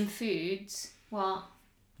same foods... What?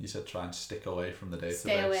 You said try and stick away from the database.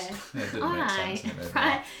 Stay away. Yeah, it didn't make sense. And it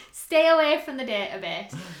made Stay away from the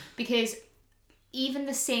database, because even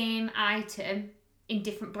the same item in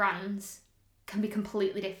different brands can be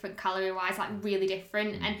completely different calorie wise, like really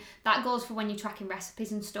different. And that goes for when you're tracking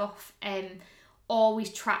recipes and stuff.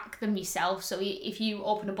 Always track them yourself. So if you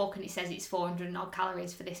open a book and it says it's 400 odd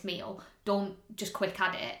calories for this meal, don't just quick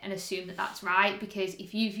add it and assume that that's right, because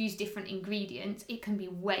if you've used different ingredients, it can be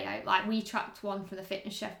way out. Like, we tracked one from the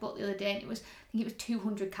Fitness Chef book the other day, and I think it was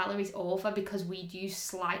 200 calories over, because we'd used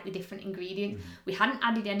slightly different ingredients. We hadn't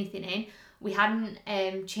added anything in, we hadn't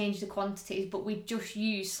changed the quantities, but we just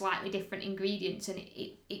used slightly different ingredients, and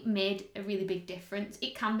it made a really big difference.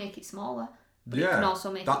 It can make it smaller, but it can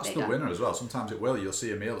also make it bigger. That's the winner as well. Sometimes it will. You'll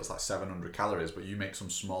see a meal that's like 700 calories, but you make some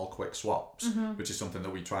small, quick swaps, which is something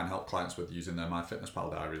that we try and help clients with using their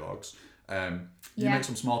MyFitnessPal diary logs. You make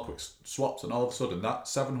some small, quick swaps, and all of a sudden that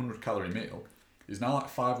 700 calorie meal is now like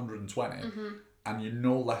 520, and you're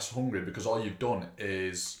no less hungry because all you've done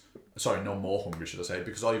is... Sorry, no more hungry, should I say,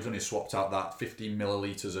 because all you've done is swapped out that 15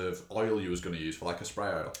 millilitres of oil you was going to use for like a spray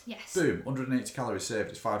oil. Yes. Boom, 180 calories saved.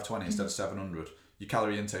 It's 520 instead of 700. Your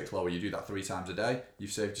calorie intake's lower. You do that 3 times a day,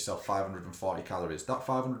 you've saved yourself 540 calories. That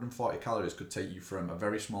 540 calories could take you from a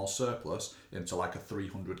very small surplus into like a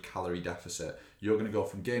 300 calorie deficit. You're going to go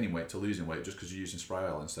from gaining weight to losing weight just because you're using spray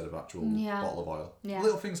oil instead of actual bottle of oil. Yeah.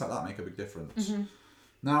 Little things like that make a big difference.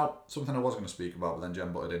 Now, something I was going to speak about, but then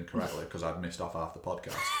Jen butted in correctly because I'd missed off half the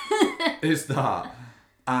podcast, is that,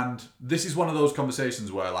 and this is one of those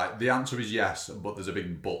conversations where like the answer is yes, but there's a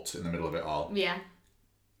big but in the middle of it all. Yeah.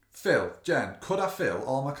 Jen, could I fill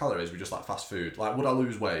all my calories with just like fast food? Like, would I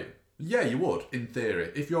lose weight? Yeah, you would, in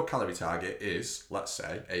theory. If your calorie target is, let's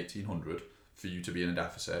say, 1,800 for you to be in a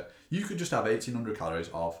deficit, you could just have 1,800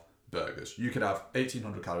 calories of burgers. You could have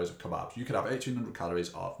 1,800 calories of kebabs. You could have 1,800 calories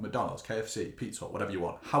of McDonald's, KFC, Pizza Hut, whatever you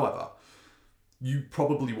want. However, you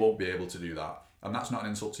probably won't be able to do that. And that's not an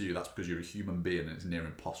insult to you. That's because you're a human being and it's near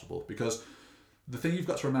impossible. Because the thing you've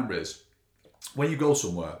got to remember is, when you go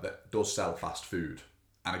somewhere that does sell fast food,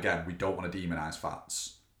 and again, we don't want to demonise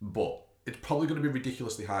fats, but it's probably going to be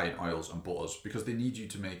ridiculously high in oils and butters because they need you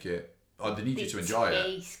to make it, or they need you to enjoy it. It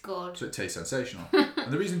tastes good. So it tastes sensational.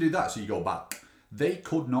 And the reason they do that is so you go back. They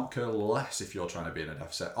could not care less if you're trying to be in a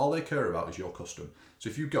deficit. All they care about is your custom. So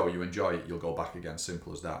if you go, you enjoy it, you'll go back again,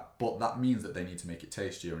 simple as that. But that means that they need to make it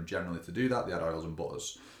tastier, and generally to do that, they add oils and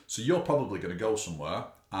butters. So you're probably going to go somewhere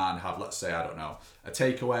and have, let's say, I don't know, a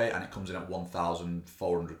takeaway, and it comes in at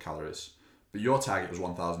 1,400 calories. But your target was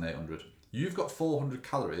 1,800. You've got 400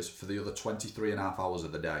 calories for the other 23 and a half hours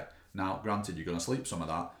of the day. Now, granted, you're going to sleep some of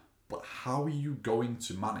that, but how are you going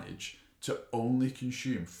to manage to only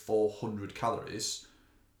consume 400 calories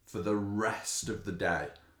for the rest of the day?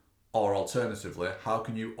 Or alternatively, how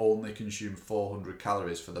can you only consume 400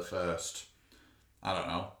 calories for the first, I don't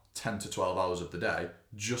know, 10 to 12 hours of the day,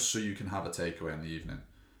 just so you can have a takeaway in the evening?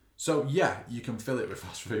 So yeah, you can fill it with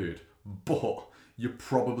fast food, but you're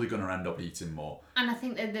probably going to end up eating more. And I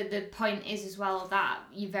think that the point is as well that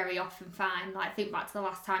you very often find, like think back to the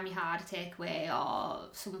last time you had a takeaway or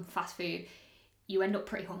some fast food, you end up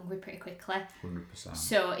pretty hungry pretty quickly. 100%.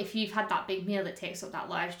 So if you've had that big meal that takes up that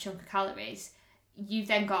large chunk of calories, you're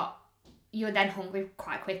then hungry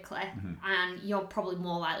quite quickly, and you're probably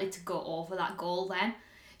more likely to go over that goal then.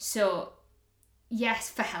 So yes,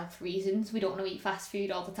 for health reasons, we don't want to eat fast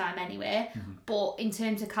food all the time anyway, but in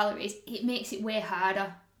terms of calories, it makes it way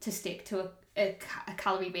harder to stick to a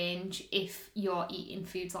calorie range if you're eating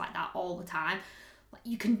foods like that all the time.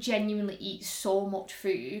 You can genuinely eat so much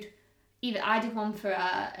food. Even I did one for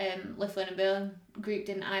our Lift, Learn and Burn group,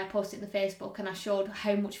 didn't I? I posted it in the Facebook and I showed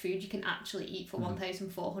how much food you can actually eat for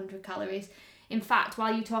 1,400 calories. In fact,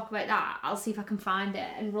 while you talk about that, I'll see if I can find it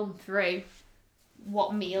and run through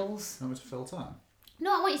what meals. You want me to fill time?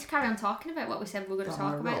 No, I want you to carry on talking about what we said we were going to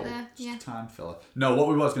talk about there. Just a time filler. No, what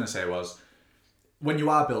we was going to say was, when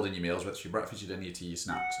you are building your meals, whether it's your breakfast, your dinner, your tea, your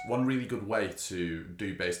snacks, one really good way to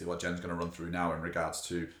do basically what Jen's going to run through now in regards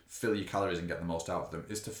to fill your calories and get the most out of them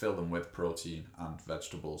is to fill them with protein and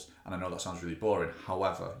vegetables. And I know that sounds really boring.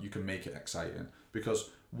 However, you can make it exciting,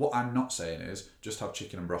 because what I'm not saying is just have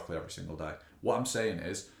chicken and broccoli every single day. What I'm saying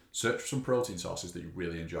is search for some protein sources that you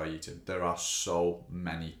really enjoy eating. There are so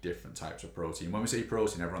many different types of protein. When we say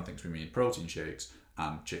protein, everyone thinks we mean protein shakes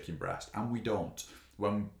and chicken breast, and we don't.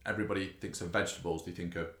 When everybody thinks of vegetables, they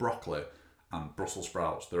think of broccoli and Brussels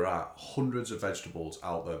sprouts. There are hundreds of vegetables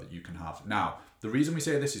out there that you can have. Now, the reason we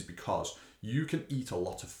say this is because you can eat a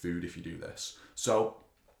lot of food if you do this. So,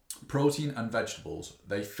 protein and vegetables,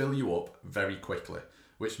 they fill you up very quickly,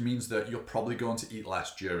 which means that you're probably going to eat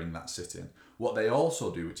less during that sitting. What they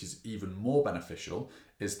also do, which is even more beneficial,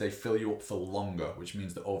 is they fill you up for longer, which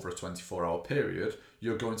means that over a 24-hour period,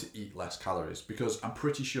 you're going to eat less calories. Because I'm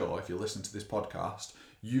pretty sure if you listen to this podcast,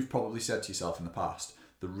 you've probably said to yourself in the past,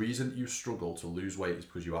 the reason you struggle to lose weight is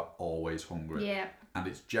because you are always hungry. Yeah. And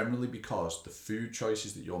it's generally because the food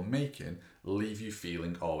choices that you're making leave you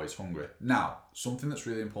feeling always hungry. Now, something that's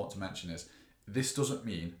really important to mention is, this doesn't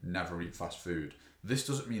mean never eat fast food. This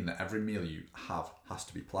doesn't mean that every meal you have has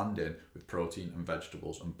to be planned in with protein and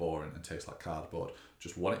vegetables and boring and taste like cardboard.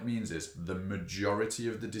 Just what it means is the majority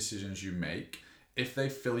of the decisions you make, if they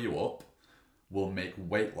fill you up, will make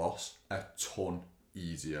weight loss a ton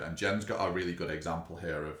easier. And Jen's got a really good example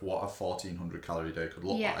here of what a 1400 calorie day could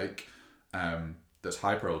look like. That's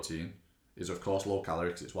high protein, is of course low calorie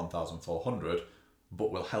because it's 1400,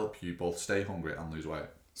 but will help you both stay hungry and lose weight.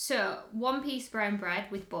 So 1 piece brown bread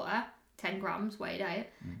with butter, 10 grams, what your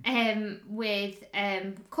diet, with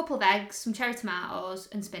a couple of eggs, some cherry tomatoes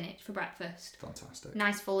and spinach for breakfast. Fantastic.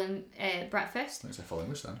 Nice full breakfast. Let's say full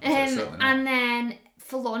English then. And then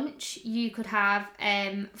for lunch you could have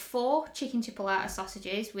 4 chicken chipolata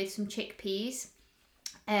sausages with some chickpeas,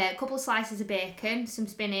 a couple of slices of bacon, some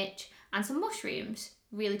spinach and some mushrooms.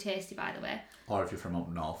 Really tasty, by the way. Or if you're from up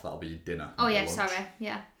north, that'll be dinner. Oh yeah, sorry,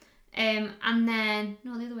 yeah. And then,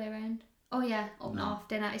 no, the other way around. Oh yeah, up north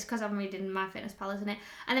dinner. It's because I'm reading MyFitnessPal, isn't it?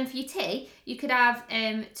 And then for your tea, you could have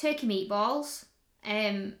turkey meatballs,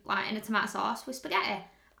 like in a tomato sauce with spaghetti.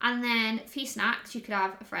 And then for your snacks, you could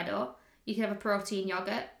have a Freddo, you could have a protein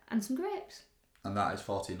yogurt and some grapes. And that is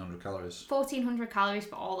 1400 calories. 1400 calories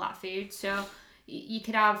for all that food. So you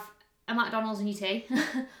could have a McDonald's in your tea,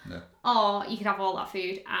 or you could have all that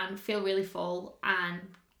food and feel really full and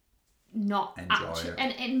not enjoy it.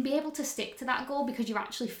 And be able to stick to that goal because you're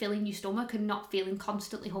actually filling your stomach and not feeling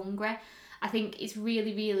constantly hungry. I think it's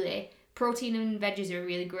really, really, protein and veggies are a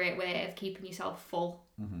really great way of keeping yourself full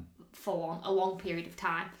for a long period of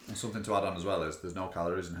time. And something to add on as well is there's no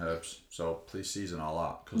calories in herbs, so please season all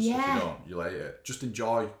that, because if you don't, you'll hate it. Just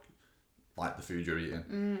enjoy like the food you're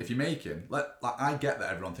eating. If you're making, like I get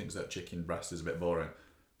that everyone thinks that chicken breast is a bit boring,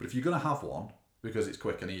 but if you're gonna have one because it's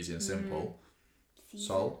quick and easy and simple,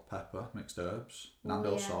 salt, pepper, mixed herbs,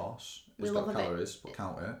 Nando's sauce. It's got calories, but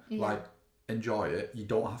count it. Yeah. Like, enjoy it. You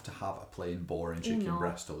don't have to have a plain, boring chicken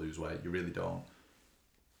breast to lose weight. You really don't.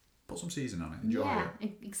 Put some seasoning on it. Enjoy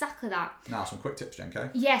it. Exactly that. Now, some quick tips, Jen K.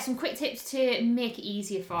 Yeah, some quick tips to make it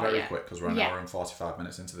easier for you. Very quick, because we're an hour and 45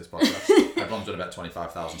 minutes into this podcast. Everyone's done about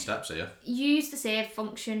 25,000 steps here. Use the save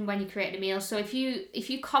function when you create a meal. So if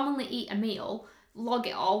you commonly eat a meal, log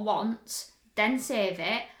it all once, then save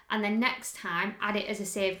it, and then next time add it as a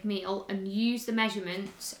saved meal and use the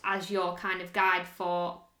measurements as your kind of guide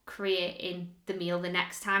for creating the meal the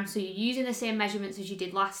next time. So you're using the same measurements as you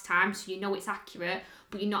did last time, so you know it's accurate,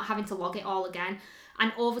 but you're not having to log it all again.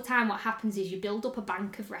 And over time what happens is you build up a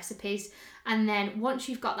bank of recipes, and then once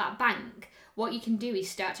you've got that bank, what you can do is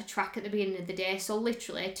start to track at the beginning of the day. So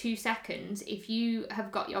literally 2 seconds, if you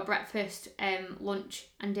have got your breakfast, lunch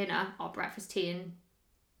and dinner, or breakfast,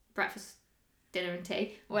 dinner and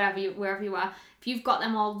tea, wherever you are, if you've got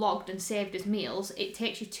them all logged and saved as meals, it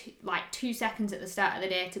takes you 2 seconds at the start of the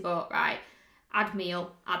day to go, right, add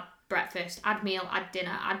meal, add breakfast, add meal, add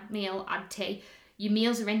dinner, add meal, add tea. Your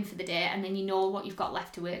meals are in for the day, and then you know what you've got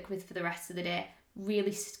left to work with for the rest of the day.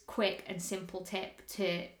 Really quick and simple tip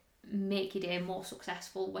to make your day more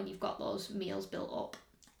successful when you've got those meals built up.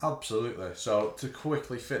 Absolutely. So to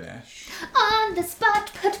quickly finish, on the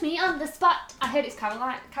spot, put me on the spot. I heard it's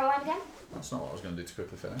Caroline again. That's not what I was going to do to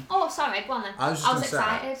quickly finish. Oh, sorry, go on then. I was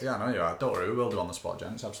excited. Yeah, I know you are. Don't worry, we will do on the spot,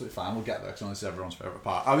 Jen. It's absolutely fine. We'll get there because this is everyone's favourite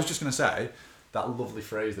part. I was just going to say that lovely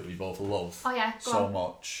phrase that we both love so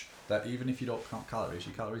much, that even if you don't count calories,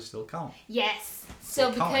 your calories still count. Yes.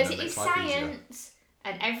 So because it is science,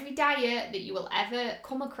 and every diet that you will ever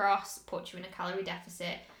come across puts you in a calorie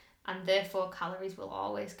deficit, and therefore calories will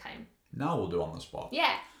always count. Now we'll do on the spot.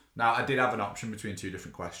 Yeah. Now, I did have an option between 2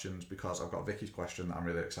 different questions because I've got Vicky's question that I'm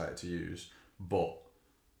really excited to use, but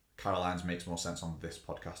Caroline's makes more sense on this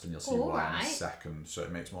podcast, and you'll see why in a second. So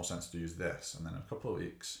it makes more sense to use this, and then in a couple of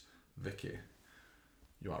weeks, Vicky,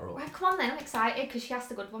 you are up. Right, come on then, I'm excited because she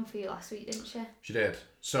asked a good one for you last week, didn't she? She did.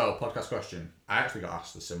 So, podcast question. I actually got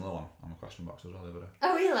asked a similar one on the question box as well the other day.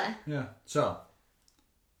 Oh, really? Yeah. So,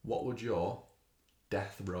 what would your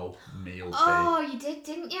death row meal be? Oh, you did,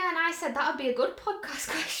 didn't you? And I said that would be a good podcast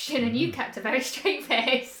question, and you kept a very straight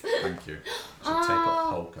face. Thank you. So take up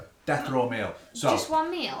poker. Death row meal. So just one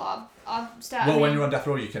meal, or start. Well, when you're on death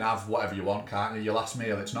row, you can have whatever you want, can't you? Your last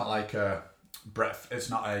meal, it's not like a it's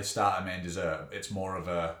not a starter, main, dessert. It's more of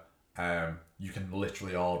a you can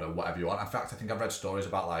literally order whatever you want. In fact, I think I've read stories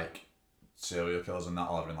about like serial killers and that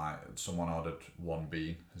ordering, like someone ordered 1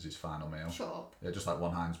 bean as his final meal. Shut up. Yeah, just like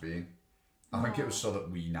 1 Heinz bean. I think it was so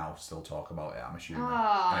that we now still talk about it, I'm assuming.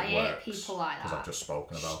 I hate people like that. Because I've just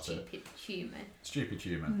spoken about Stupid human. Stupid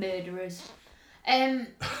human. Murderers.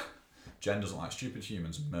 Jen doesn't like stupid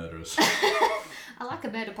humans and murderers. I like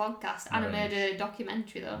a murder podcast and a murder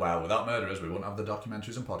documentary though. Well, without murderers, we wouldn't have the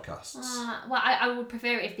documentaries and podcasts. Well, I would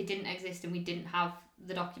prefer it if they didn't exist and we didn't have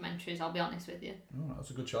the documentaries, I'll be honest with you. Oh, that's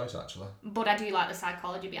a good choice, actually. But I do like the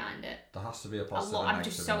psychology behind it. There has to be a positive I'm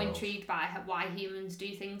just so intrigued by why humans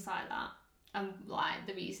do things like that. like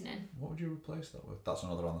the reasoning. What would you replace that with? That's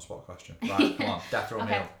another on the spot question. Right, come on, death row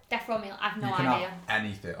meal. Death row meal. I've no you can idea. Have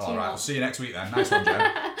anything. All right, I'll see you next week then. Nice one,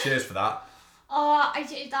 Jen. Cheers for that. Oh,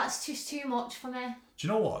 that's just too much for me. Do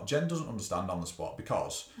you know what? Jen doesn't understand on the spot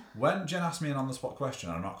because when Jen asks me an on the spot question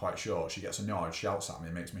and I'm not quite sure, she gets annoyed, shouts at me,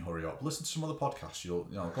 and makes me hurry up. Listen to some other podcasts. You'll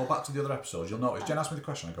go back to the other episodes. You'll notice Jen asks me the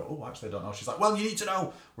question. I go, oh, actually, I don't know. She's like, well, you need to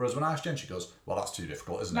know. Whereas when I ask Jen, she goes, well, that's too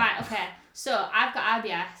difficult, isn't it? Right. Okay. So I've got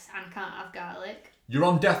IBS and can't have garlic. You're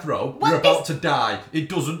on death row. You're about to die. It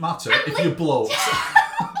doesn't matter if you blow. That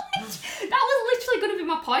was literally going to be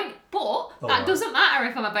my point, but that doesn't matter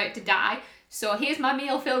if I'm about to die. So here's my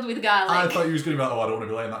meal filled with garlic. I thought you was going to be like, I don't want to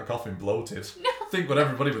be laying in that coffin bloated. No. Think what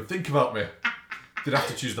everybody would think about me. They'd have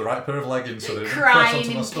to choose the right pair of leggings so they didn't press crying onto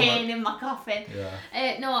my in stomach. pain in my coffin.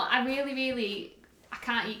 Yeah. No, I really, I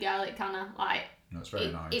can't eat garlic, can I? Like, no, it's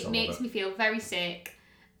very nice. It makes me feel very sick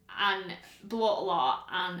and bloat a lot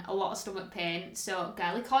and a lot of stomach pain. So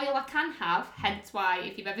garlic oil I can have, hence why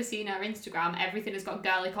if you've ever seen our Instagram, everything has got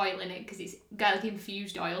garlic oil in it because it's garlic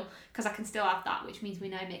infused oil, because I can still have that, which means we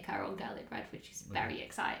now make our own garlic bread, which is very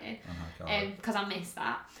exciting because I miss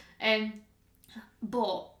that.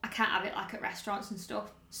 But I can't have it like at restaurants and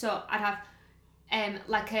stuff. So I'd have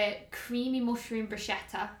like a creamy mushroom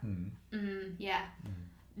bruschetta.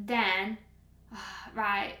 Then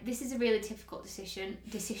right, this is a really difficult decision.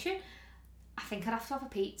 I think I'd have to have a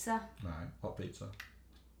pizza. Right, what pizza?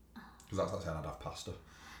 Because that's like saying I'd have pasta.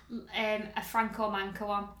 A Franco Manca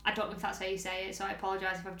one. I don't know if that's how you say it, so I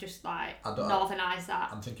apologise if I've just like northernised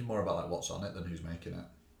that. I'm thinking more about like what's on it than who's making it.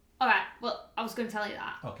 Alright, well, I was going to tell you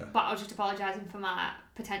that. Okay. But I was just apologising for my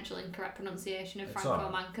potential incorrect pronunciation of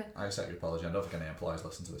Franco Manca. I accept your apology. I don't think any employees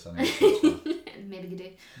listen to this anyway. Maybe you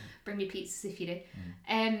do. Bring me pizzas if you do.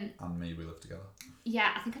 And me, we live together.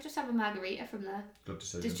 Yeah, I think I just have a margarita from there. Good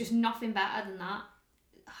decision. There's just nothing better than that.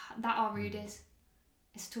 That or Rudy's.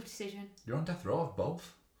 It's a tough decision. You're on death row of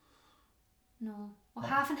both? No. Well,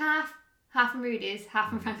 half and half. Half from Rudy's, half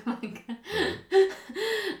from Franco Manca.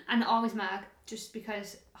 And always mag, just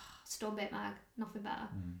because stone baked mag, nothing better.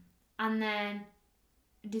 And then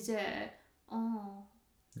dessert. Oh.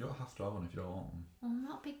 You don't have to have one if you don't want one. Well, I'm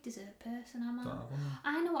not a big dessert person, am I? Don't have one.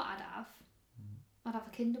 I know what I'd have. I'd have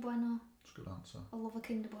a Kinder Bueno. That's a good answer. I love a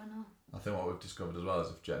Kinder Bueno. I think what we've discovered as well is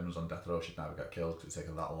if Jen was on death row, she'd never get killed because it'd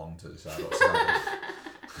take her that long to decide what to have.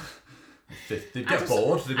 They'd get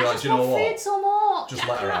bored. They'd be like, do you know what? Food so much. Just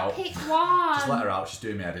let her out. Pick one. Just let her out. She's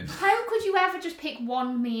doing me head in. How could you ever just pick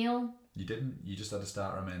one meal? You didn't. You just had a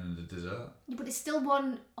starter, a main, and a dessert. Yeah, but it's still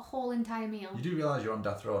one whole entire meal. You do realise you're on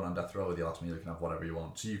death row, and on death row with your last meal, you can have whatever you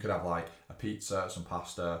want. So you could have like a pizza, some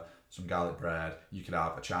pasta, some garlic bread. You could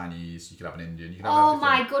have a Chinese. You could have an Indian. You could have everything.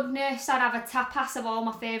 My goodness! I'd have a tapas of all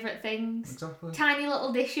my favourite things. Exactly. Tiny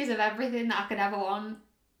little dishes of everything that I could ever want.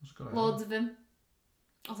 That's a good Loads of them.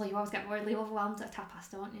 Although you always get really overwhelmed at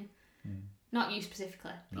tapas, don't you? Not you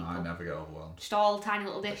specifically. People. No, I never get overwhelmed. Just all tiny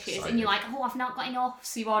little dishes, Excited. and you're like, oh, I've not got enough,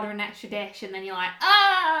 so you order an extra dish, and then you're like,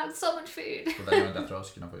 so much food. But then you're on death row, so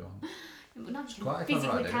you can have what you want. But no, you quite a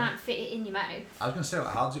physically idea. can't fit it in your mouth. I was going to say,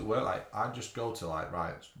 like, how does it work? Like, I'd just go to, like,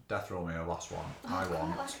 right, death row meal, last one. I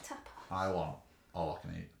want all I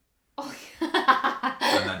can eat. Oh.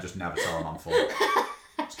 And then just never tell them I'm full.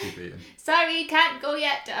 Just keep eating. Sorry, you can't go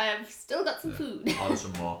yet. I've still got some food. Order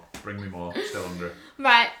some more. Bring me more. Still hungry.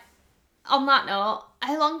 Right. On that note,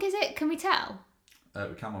 how long is it? Can we tell?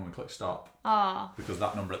 We can when we click stop. Oh. Because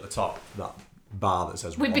that number at the top, that bar that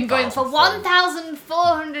says We've been going for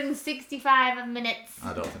 1,465 minutes.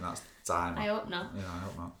 I don't think that's time. I hope not. Yeah, I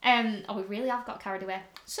hope not. We really have got carried away.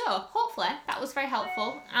 So, hopefully, that was very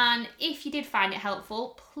helpful. And if you did find it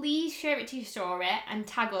helpful, please share it to your story and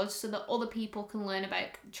tag us so that other people can learn about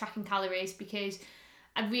tracking calories, because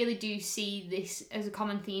I really do see this as a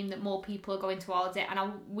common theme that more people are going towards it,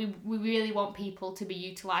 and we really want people to be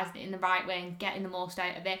utilising it in the right way and getting the most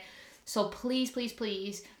out of it. So please, please,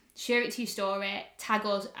 please share it to your story, tag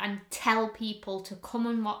us, and tell people to come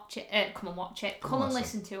and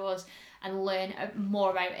listen to us and learn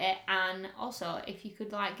more about it. And also, if you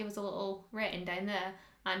could give us a little rating down there,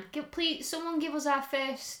 and please someone give us our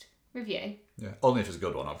first review. Yeah, only if it's a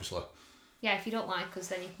good one, obviously. Yeah, if you don't like us,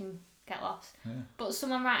 then you can get lost. Yeah. But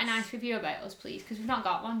someone write a nice review about us, please, because we've not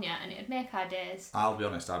got one yet, and it'd make our days. I'll be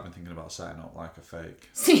honest, I've been thinking about setting up like a fake.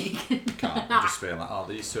 So you can just being like,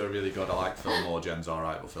 these two are really good. I like Phil more. Jen's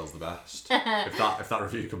alright, but Phil's the best. If that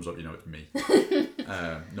review comes up, you know it's me.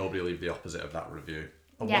 Nobody leave the opposite of that review.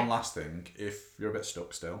 And one last thing, if you're a bit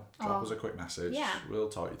stuck still, drop us a quick message. Yeah. We'll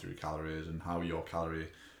talk you through calories and how your calorie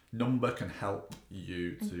number can help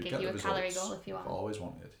you to get the results calorie goal if you want. I've always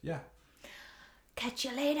wanted. Yeah. Catch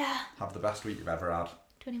you later. Have the best week you've ever had.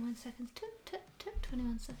 21 seconds.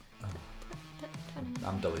 21 seconds. 21.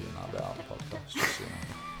 I'm deleting that bit out of the podcast, just so you know.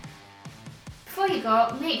 Before you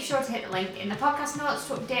go, make sure to hit the link in the podcast notes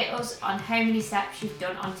to update us on how many steps you've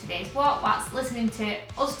done on today's walk whilst listening to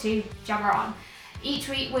us two jabber on. Each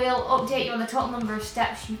week we'll update you on the total number of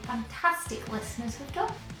steps you fantastic listeners have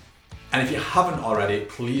done. And if you haven't already,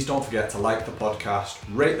 please don't forget to like the podcast,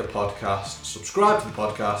 rate the podcast, subscribe to the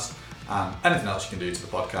podcast, and anything else you can do to the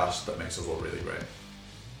podcast that makes us look really great.